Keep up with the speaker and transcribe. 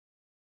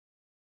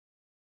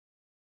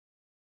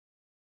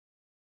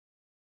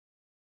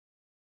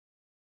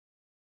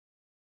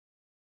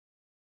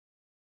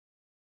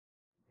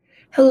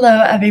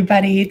Hello,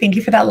 everybody. Thank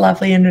you for that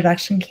lovely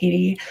introduction,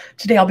 Katie.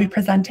 Today I'll be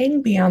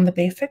presenting Beyond the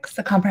Basics,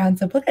 a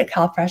comprehensive look at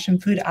CalFresh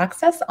and food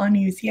access on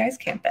UCI's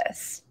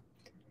campus.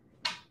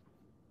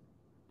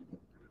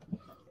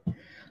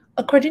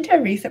 According to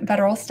a recent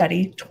federal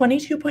study,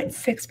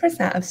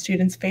 22.6% of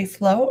students face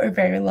low or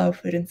very low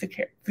food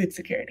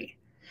security.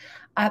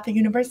 At the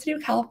University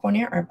of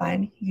California,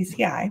 Irvine,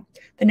 UCI,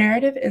 the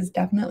narrative is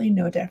definitely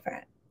no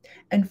different.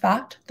 In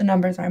fact, the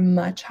numbers are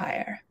much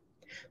higher.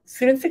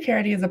 Student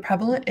security is a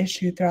prevalent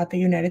issue throughout the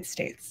United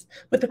States,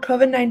 with the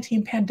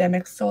COVID-19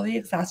 pandemic solely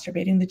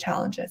exacerbating the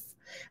challenges,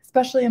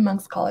 especially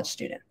amongst college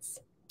students.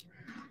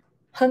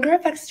 Hunger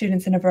affects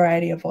students in a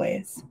variety of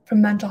ways,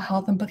 from mental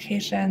health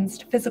implications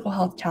to physical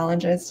health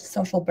challenges to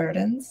social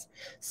burdens.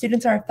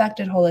 Students are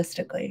affected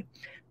holistically.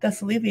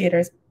 Thus,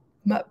 alleviators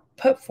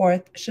put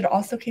forth should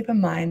also keep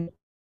in mind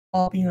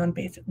all beyond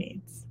basic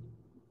needs.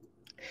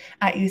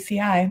 At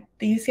UCI,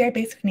 the UCI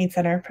Basic Needs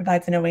Center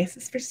provides an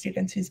oasis for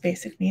students whose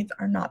basic needs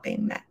are not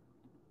being met.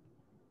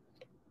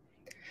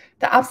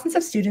 The absence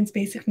of students'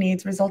 basic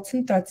needs results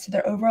in threats to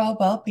their overall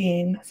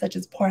well-being, such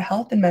as poor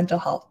health and mental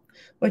health,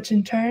 which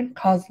in turn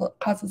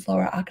causes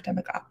lower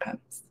academic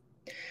outcomes.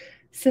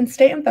 Since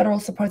state and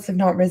federal supports have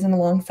not risen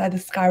alongside the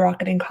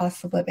skyrocketing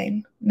costs of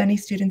living, many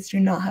students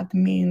do not have the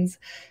means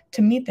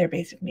to meet their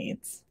basic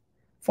needs,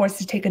 forced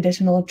to take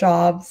additional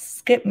jobs,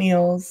 skip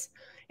meals,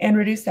 and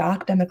reduce their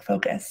academic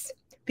focus.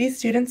 These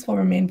students will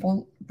remain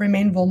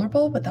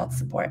vulnerable without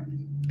support.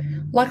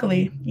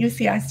 Luckily,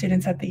 UCI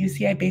students have the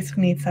UCI Basic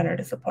Needs Center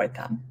to support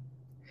them.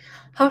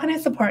 "How can I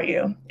support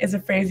you?" is a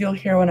phrase you'll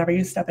hear whenever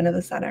you step into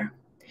the center.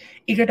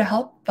 Eager to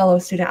help, fellow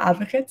student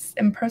advocates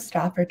and pro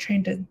staff are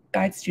trained to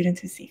guide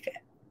students who seek it.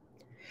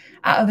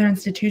 At other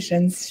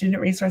institutions,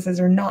 student resources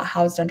are not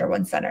housed under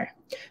one center.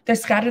 They're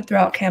scattered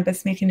throughout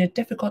campus, making it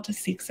difficult to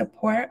seek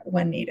support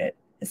when needed,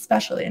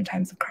 especially in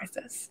times of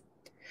crisis.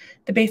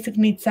 The Basic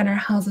Needs Center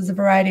houses a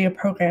variety of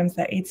programs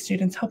that aid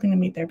students hoping to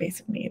meet their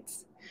basic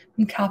needs,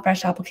 from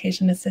CalFresh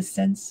application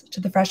assistance to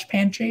the Fresh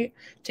Pantry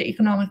to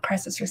economic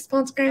crisis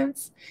response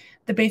grants.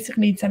 The Basic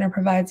Needs Center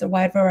provides a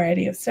wide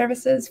variety of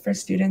services for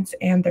students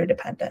and their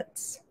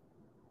dependents.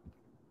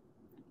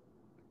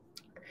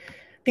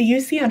 The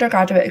UC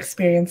Undergraduate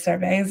Experience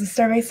Survey is a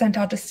survey sent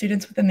out to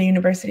students within the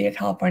University of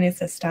California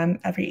system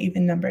every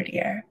even-numbered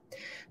year.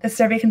 The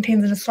survey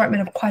contains an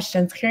assortment of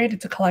questions curated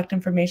to collect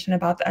information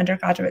about the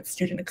undergraduate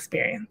student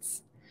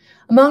experience.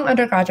 Among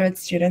undergraduate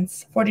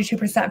students,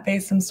 42%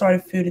 face some sort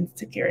of food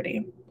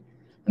insecurity.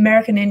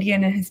 American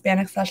Indian and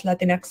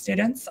Hispanic/Latinx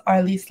students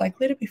are least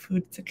likely to be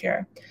food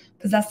secure,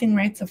 possessing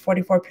rates of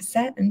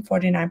 44% and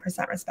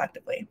 49%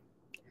 respectively.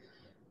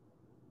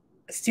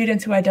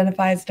 Students who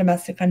identify as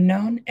domestic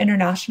unknown,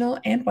 international,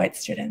 and white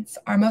students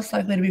are most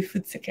likely to be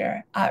food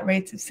secure at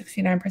rates of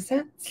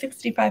 69%,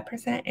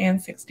 65%,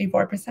 and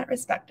 64%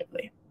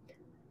 respectively.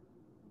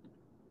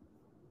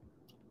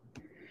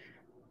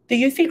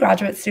 The UC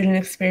Graduate Student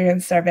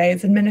Experience Survey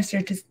is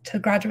administered to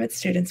graduate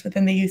students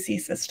within the UC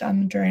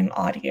system during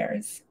odd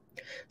years.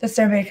 The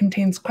survey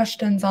contains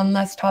questions on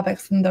less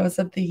topics than those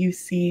of the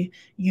UC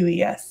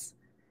UES.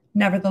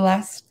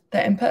 Nevertheless,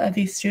 the input of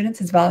these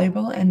students is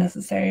valuable and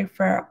necessary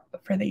for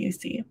the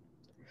UC.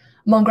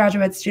 Among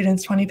graduate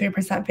students,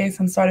 23% face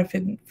some sort of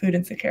food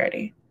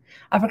insecurity.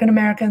 African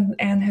American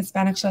and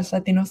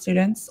Hispanic/Latino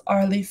students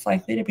are most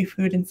likely to be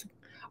food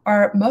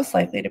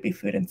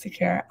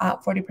insecure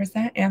at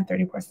 40% and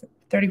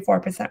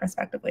 34%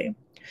 respectively.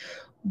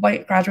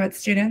 White graduate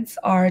students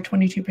are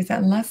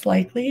 22% less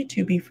likely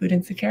to be food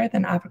insecure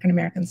than African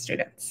American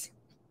students.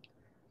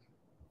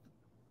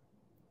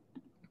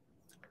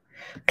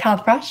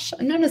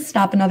 CalFresh, known as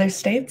SNAP in other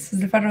states,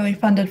 is a federally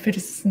funded food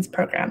assistance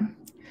program.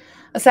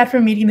 Aside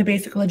from meeting the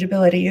basic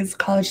eligibilities,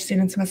 college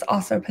students must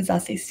also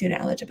possess a student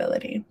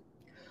eligibility.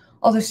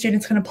 Although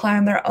students can apply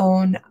on their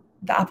own,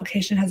 the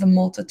application has a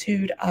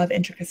multitude of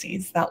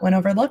intricacies that, when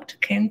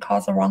overlooked, can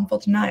cause a wrongful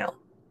denial.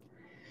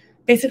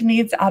 Basic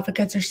needs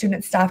advocates are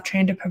student staff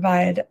trained to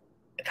provide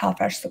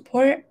CalFresh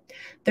support.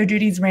 Their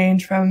duties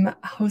range from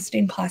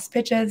hosting class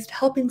pitches to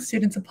helping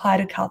students apply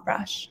to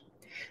CalFresh.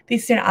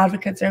 These student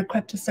advocates are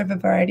equipped to serve a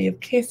variety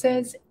of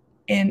cases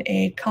in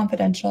a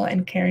confidential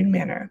and caring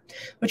manner,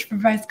 which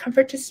provides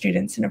comfort to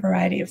students in a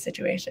variety of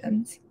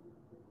situations.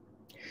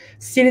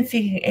 Students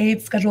seeking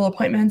aid schedule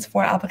appointments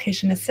for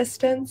application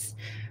assistance,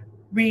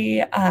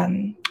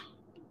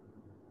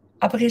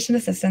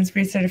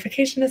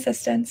 recertification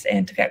assistance,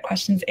 and to get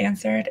questions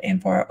answered,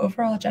 and for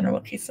overall general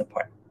case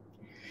support.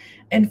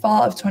 In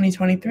fall of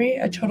 2023,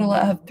 a total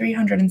of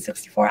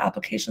 364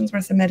 applications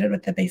were submitted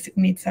with the Basic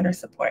Needs Center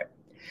support.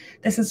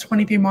 This is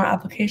 23 more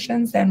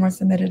applications than were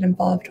submitted in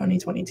fall of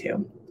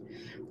 2022.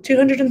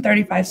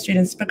 235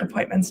 students took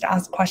appointments to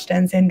ask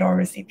questions and/or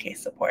receive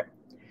case support.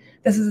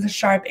 This is a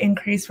sharp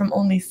increase from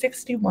only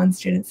 61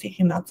 students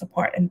seeking that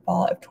support in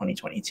fall of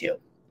 2022.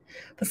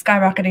 The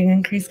skyrocketing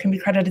increase can be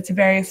credited to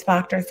various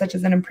factors such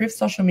as an improved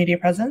social media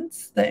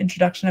presence, the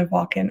introduction of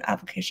walk-in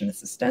application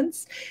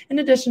assistance, in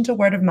addition to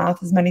word of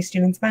mouth, as many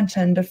students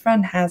mentioned, a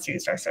friend has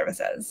used our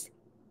services.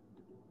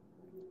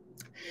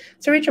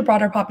 To reach a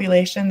broader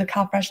population, the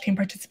CalFresh team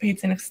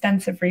participates in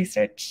extensive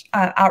research,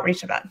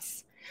 outreach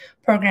events,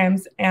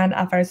 programs, and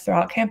efforts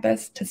throughout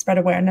campus to spread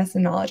awareness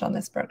and knowledge on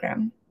this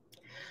program.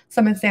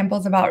 Some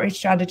examples of outreach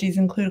strategies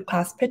include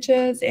class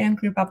pitches and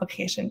group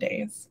application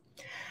days.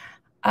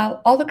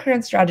 All the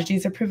current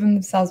strategies have proven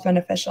themselves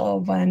beneficial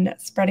when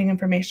spreading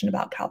information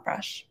about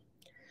CalFresh.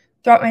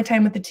 Throughout my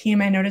time with the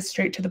team, I noticed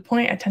straight to the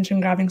point,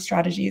 attention-grabbing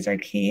strategies are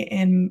key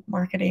in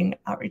marketing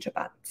outreach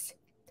events.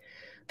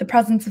 The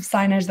presence of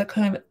signage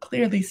that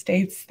clearly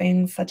states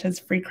things such as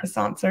free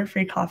croissants or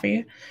free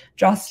coffee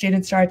draws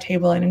students to our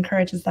table and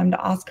encourages them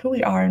to ask who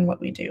we are and what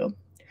we do.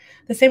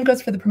 The same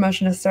goes for the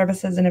promotion of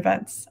services and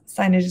events.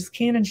 Signage is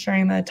key in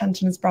ensuring that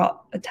attention is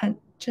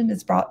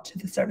brought to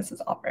the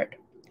services offered.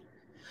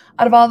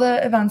 Out of all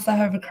the events that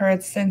have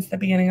occurred since the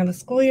beginning of the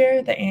school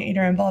year, the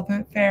Anteater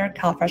Involvement Fair,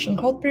 CalFresh and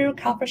Cold Brew,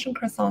 CalFresh and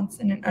Croissants,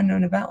 and an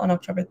unknown event on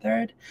October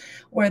 3rd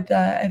were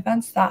the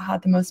events that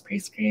had the most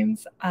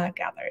pre-screens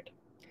gathered.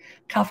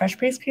 CalFresh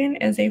Pre-Screen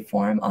is a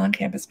forum on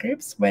campus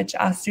groups which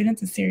asks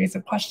students a series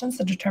of questions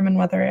to determine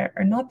whether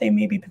or not they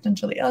may be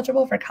potentially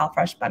eligible for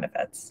CalFresh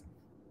benefits.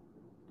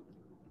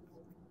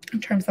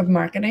 In terms of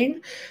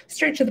marketing,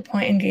 straight to the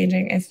point,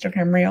 engaging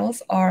Instagram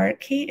Reels are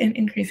key in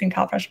increasing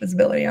CalFresh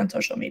visibility on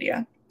social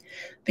media.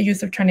 The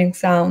use of trending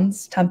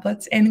sounds,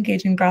 templates, and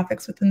engaging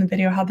graphics within the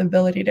video have the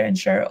ability to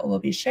ensure it will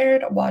be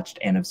shared, watched,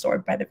 and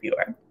absorbed by the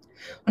viewer.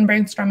 When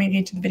brainstorming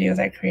each of the videos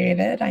I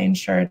created, I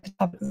ensured the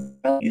topic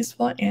was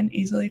useful and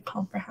easily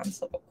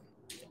comprehensible.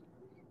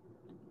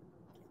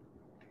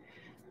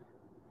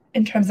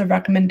 In terms of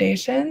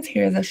recommendations,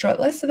 here's a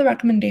short list of the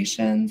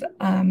recommendations,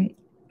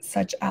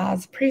 such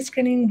as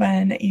pre-screening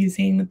when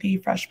using the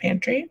Fresh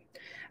Pantry,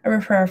 a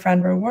Refer a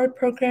Friend reward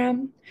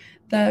program,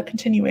 the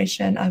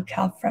continuation of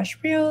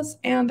CalFresh Reels,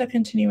 and the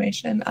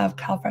continuation of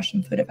CalFresh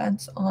and food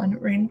events on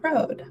Ring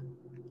Road.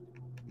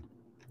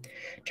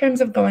 In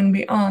terms of going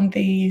beyond,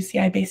 the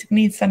UCI Basic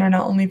Needs Center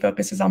not only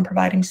focuses on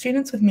providing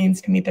students with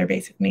means to meet their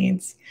basic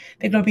needs,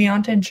 they go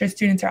beyond to ensure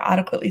students are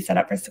adequately set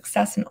up for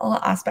success in all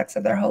aspects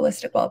of their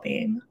holistic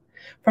well-being.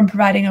 From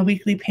providing a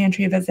weekly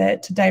pantry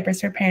visit to diapers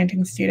for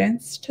parenting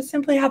students, to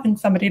simply having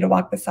somebody to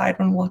walk beside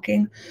when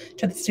walking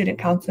to the Student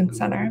Counseling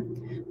Center,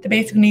 the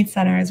Basic Needs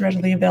Center is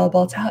readily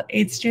available to help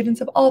aid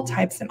students of all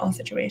types in all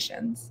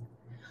situations.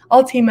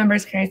 All team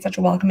members carry such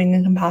a welcoming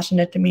and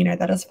compassionate demeanor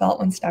that is felt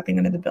when stepping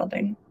into the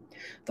building.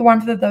 The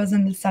warmth of those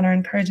in the center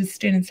encourages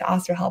students to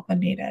ask for help when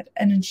needed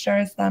and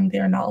ensures them they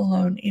are not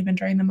alone even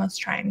during the most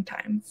trying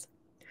times.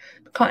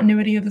 The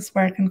continuity of this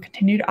work and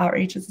continued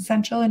outreach is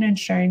essential in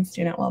ensuring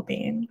student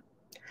well-being.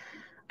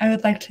 I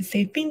would like to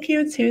say thank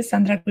you to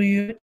Sandra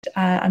Guyut,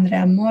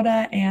 Andrea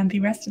Mora, and the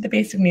rest of the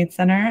Basic Needs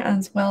Center,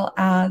 as well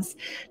as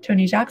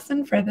Tony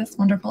Jackson for this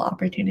wonderful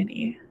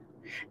opportunity.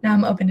 Now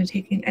I'm open to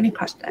taking any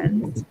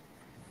questions.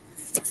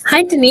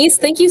 Hi, Denise.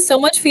 Thank you so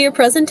much for your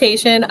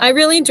presentation. I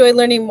really enjoyed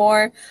learning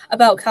more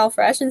about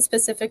CalFresh and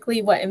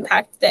specifically what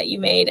impact that you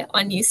made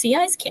on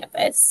UCI's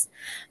campus.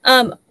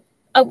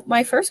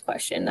 My first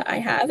question that I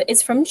have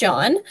is from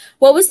John.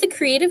 What was the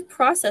creative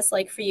process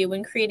like for you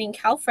when creating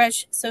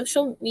CalFresh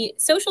social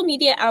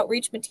media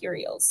outreach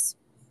materials?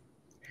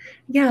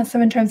 Yeah,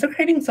 so in terms of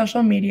creating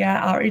social media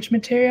outreach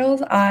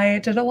materials,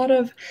 I did a lot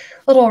of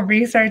little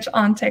research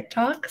on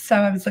TikTok. So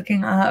I was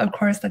looking at, of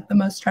course, like the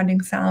most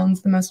trending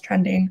sounds, the most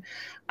trending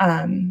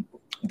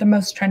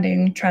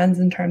trends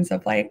in terms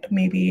of like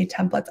maybe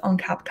templates on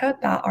CapCut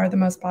that are the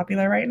most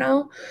popular right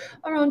now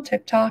around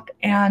TikTok.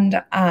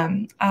 And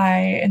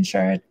I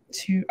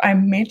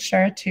made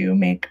sure to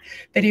make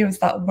videos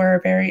that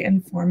were very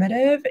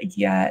informative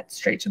yet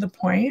straight to the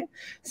point.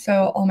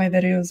 So all my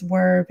videos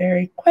were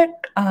very quick.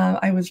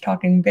 I was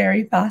talking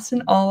very fast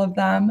in all of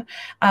them,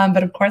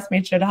 but of course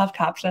made sure to have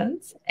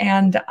captions.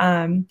 And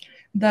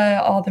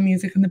all the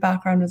music in the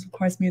background was, of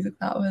course, music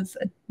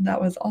that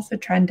was also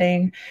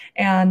trending.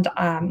 And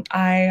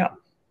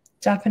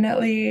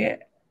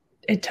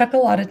it took a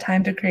lot of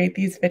time to create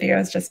these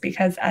videos just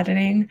because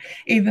editing,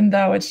 even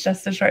though it's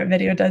just a short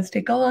video, does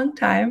take a long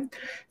time.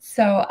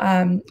 So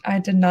I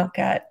did not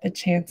get the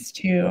chance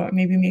to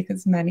maybe make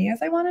as many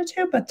as I wanted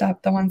to, but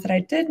the ones that I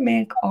did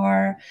make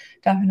are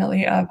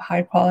definitely of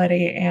high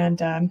quality and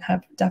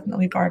have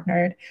definitely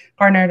garnered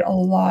a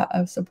lot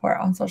of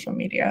support on social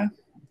media.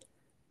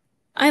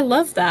 I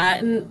love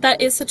that. And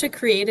that is such a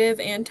creative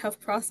and tough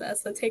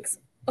process that takes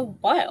a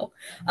while.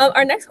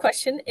 Our next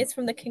question is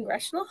from the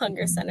Congressional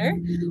Hunger Center.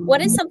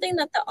 What is something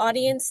that the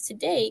audience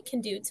today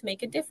can do to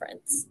make a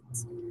difference?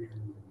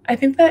 I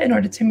think that in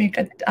order to make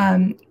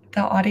the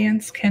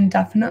audience can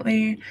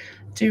definitely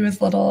do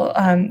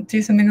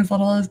something as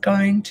little as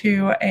going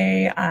to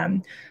a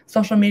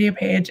social media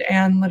page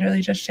and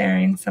literally just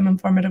sharing some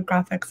informative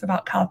graphics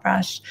about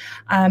CalFresh,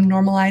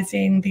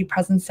 normalizing the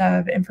presence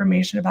of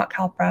information about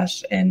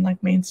CalFresh in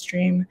like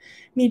mainstream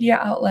media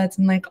outlets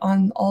and like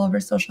on all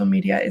over social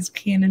media is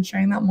key in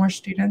ensuring that more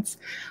students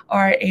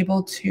are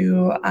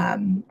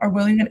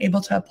willing and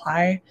able to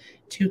apply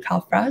to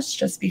CalFresh,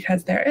 just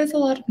because there is a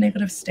lot of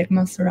negative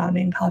stigma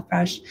surrounding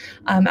CalFresh,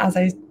 as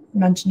I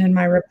mentioned in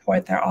my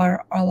report, there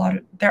are a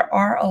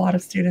lot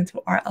of students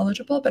who are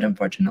eligible, but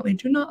unfortunately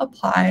do not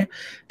apply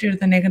due to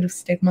the negative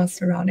stigma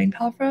surrounding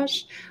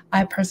CalFresh.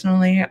 I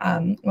personally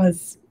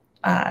was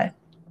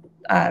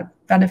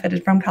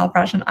benefited from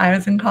CalFresh when I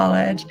was in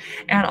college.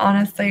 And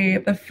honestly,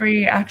 the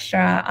free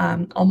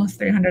extra almost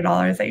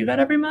 $300 that you get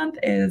every month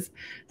is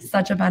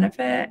such a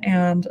benefit,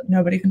 and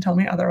nobody can tell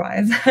me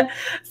otherwise.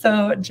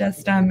 So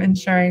just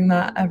ensuring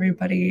that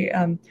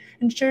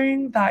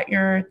ensuring that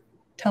you're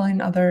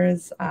telling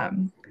others,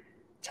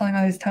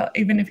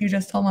 even if you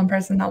just tell one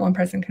person, that one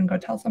person can go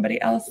tell somebody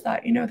else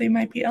that, they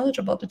might be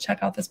eligible to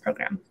check out this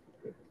program.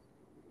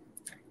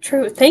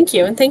 True. Thank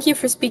you. And thank you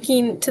for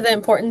speaking to the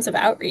importance of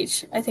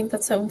outreach. I think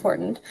that's so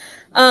important.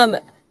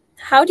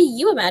 How do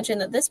you imagine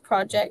that this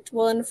project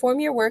will inform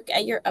your work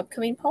at your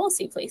upcoming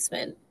policy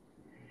placement?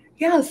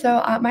 Yeah,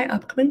 so at my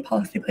upcoming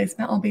policy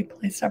placement, I'll be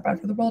placed at Bread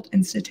for the World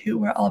Institute,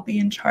 where I'll be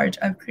in charge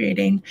of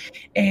creating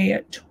a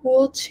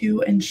tool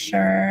to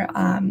ensure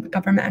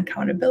government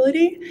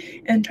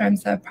accountability in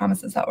terms of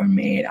promises that were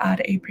made at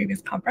a previous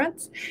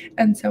conference.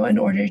 And so in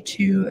order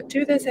to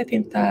do this, I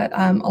think that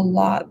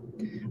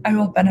I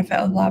will benefit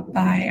a lot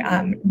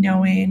by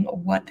knowing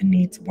what the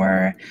needs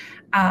were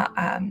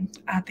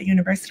at the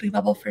university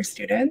level for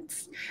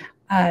students.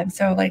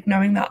 So like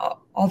knowing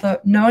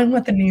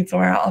what the needs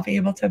were, I'll be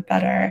able to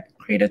better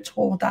create a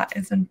tool that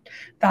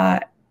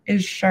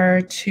is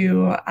sure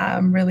to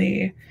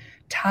really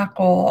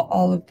tackle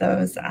all of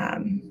those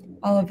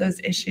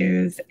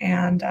issues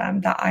and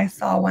that I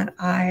saw when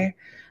I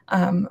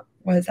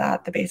was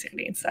at the Basic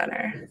Needs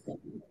Center.